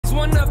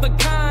one of a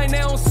kind. They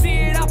don't see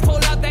it, I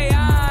pull out their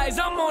eyes.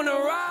 I'm on a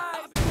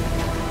ride.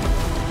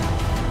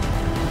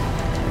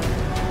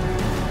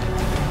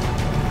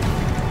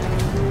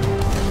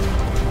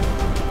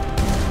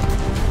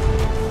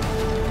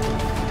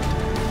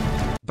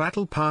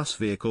 Battle Pass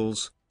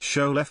Vehicles,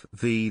 Sholef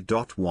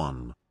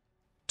V.1.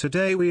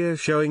 Today we are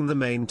showing the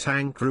main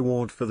tank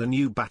reward for the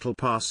new Battle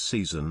Pass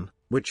season,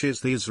 which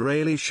is the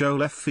Israeli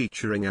Sholef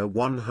featuring a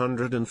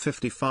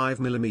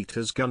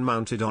 155mm gun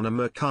mounted on a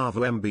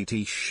Merkava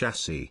MBT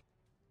chassis.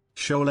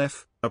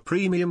 Sholef, a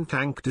premium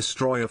tank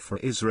destroyer for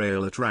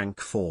Israel at rank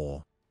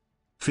 4.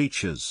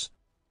 Features: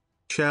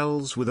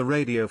 shells with a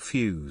radio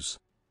fuse,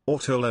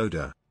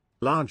 autoloader,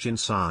 large in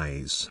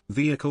size.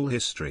 Vehicle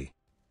history.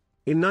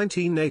 In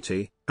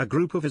 1980, a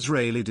group of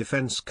Israeli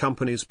defense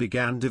companies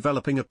began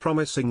developing a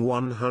promising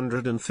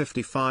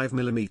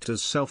 155mm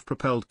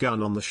self-propelled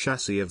gun on the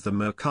chassis of the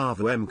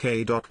Merkava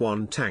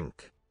Mk.1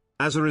 tank.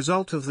 As a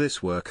result of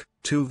this work,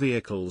 two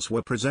vehicles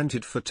were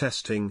presented for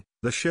testing,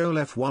 the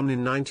Sholef 1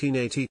 in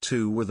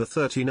 1982 with a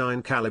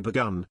 39 caliber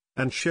gun,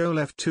 and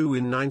Sholef 2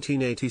 in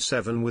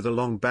 1987 with a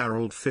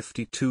long-barreled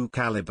 52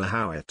 caliber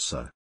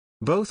howitzer.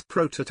 Both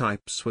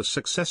prototypes were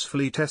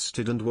successfully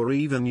tested and were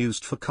even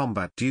used for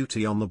combat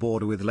duty on the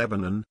border with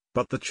Lebanon,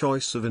 but the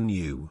choice of a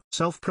new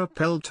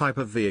self-propelled type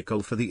of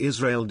vehicle for the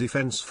Israel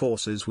Defense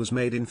Forces was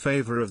made in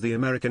favor of the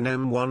American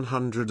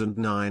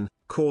M109,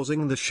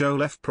 causing the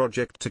Sholef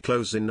project to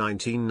close in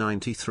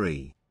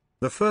 1993.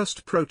 The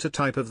first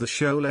prototype of the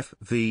Sholef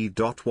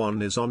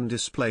V.1 is on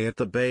display at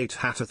the Beit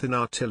Hatathan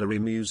Artillery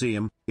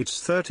Museum.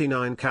 Its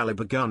 39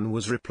 caliber gun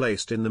was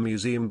replaced in the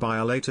museum by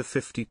a later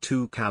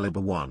 52 caliber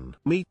one.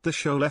 Meet the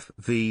Sholef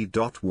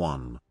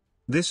V.1.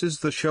 This is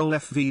the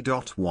Sholef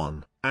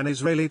V.1, an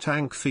Israeli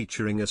tank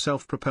featuring a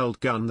self-propelled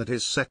gun that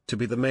is set to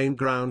be the main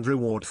ground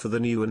reward for the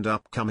new and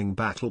upcoming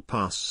Battle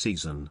Pass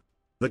season.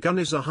 The gun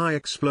is a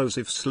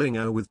high-explosive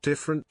slinger with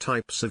different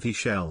types of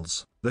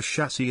shells. The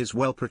chassis is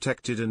well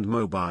protected and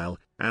mobile,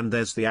 and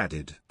there's the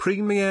added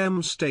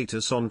premium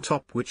status on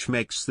top, which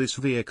makes this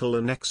vehicle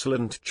an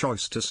excellent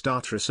choice to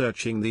start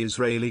researching the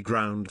Israeli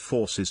ground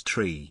forces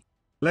tree.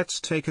 Let's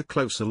take a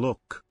closer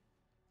look.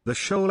 The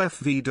Sholef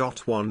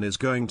V.1 is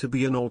going to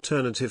be an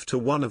alternative to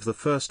one of the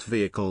first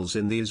vehicles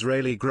in the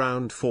Israeli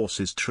ground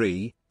forces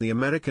tree, the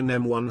American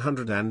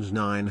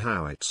M109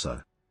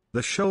 howitzer. The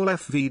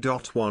Sholef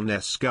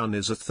V.1's gun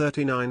is a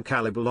 39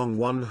 caliber long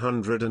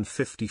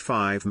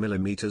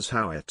 155mm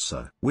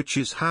howitzer, which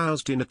is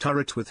housed in a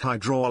turret with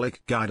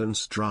hydraulic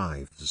guidance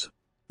drives.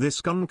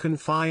 This gun can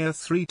fire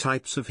three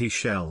types of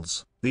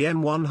shells, the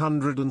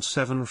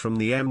M107 from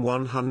the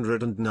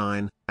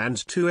M109,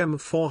 and two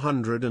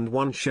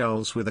M401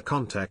 shells with a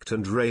contact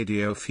and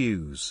radio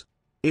fuse.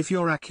 If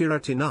you're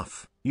accurate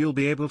enough, you'll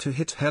be able to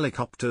hit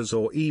helicopters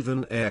or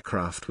even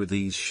aircraft with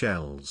these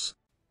shells.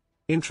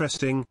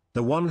 Interesting,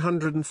 the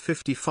 155mm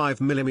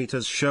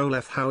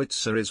Sholef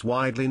howitzer is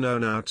widely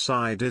known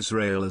outside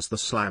Israel as the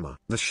Slammer.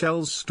 The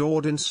shells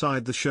stored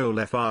inside the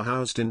Sholef are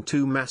housed in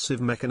two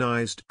massive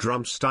mechanized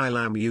drum-style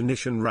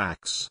ammunition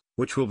racks,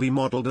 which will be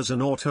modeled as an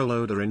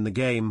autoloader in the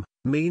game,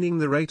 meaning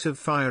the rate of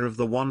fire of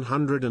the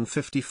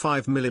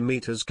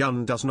 155mm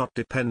gun does not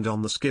depend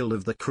on the skill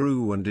of the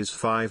crew and is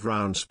 5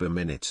 rounds per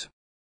minute.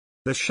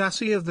 The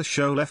chassis of the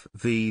Sholef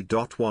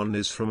V.1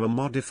 is from a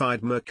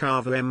modified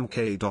Merkava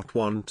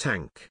Mk.1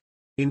 tank.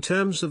 In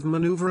terms of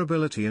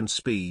maneuverability and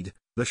speed,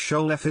 the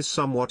Sholef is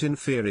somewhat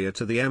inferior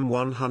to the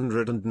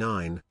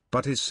M109,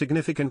 but is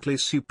significantly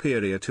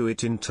superior to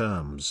it in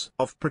terms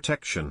of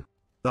protection.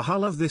 The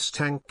hull of this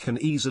tank can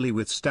easily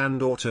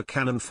withstand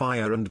autocannon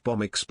fire and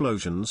bomb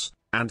explosions,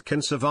 and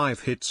can survive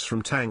hits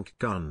from tank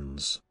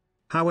guns.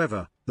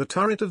 However, the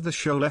turret of the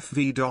Sholef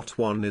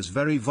V.1 is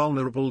very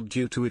vulnerable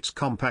due to its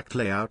compact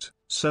layout,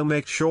 so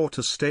make sure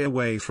to stay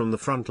away from the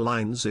front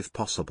lines if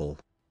possible.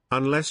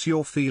 Unless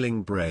you're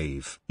feeling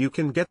brave, you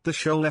can get the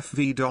Sholef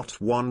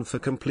V.1 for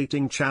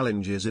completing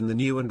challenges in the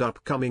new and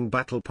upcoming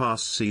Battle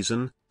Pass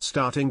season,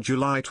 starting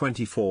July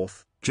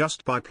 24th,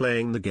 just by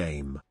playing the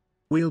game.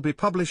 We'll be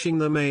publishing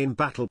the main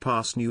Battle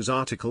Pass news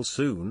article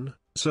soon,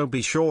 so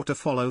be sure to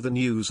follow the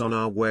news on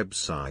our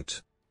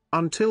website.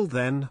 Until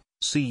then,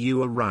 see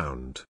you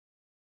around.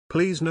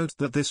 Please note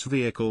that this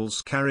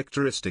vehicle's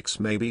characteristics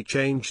may be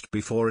changed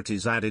before it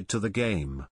is added to the game.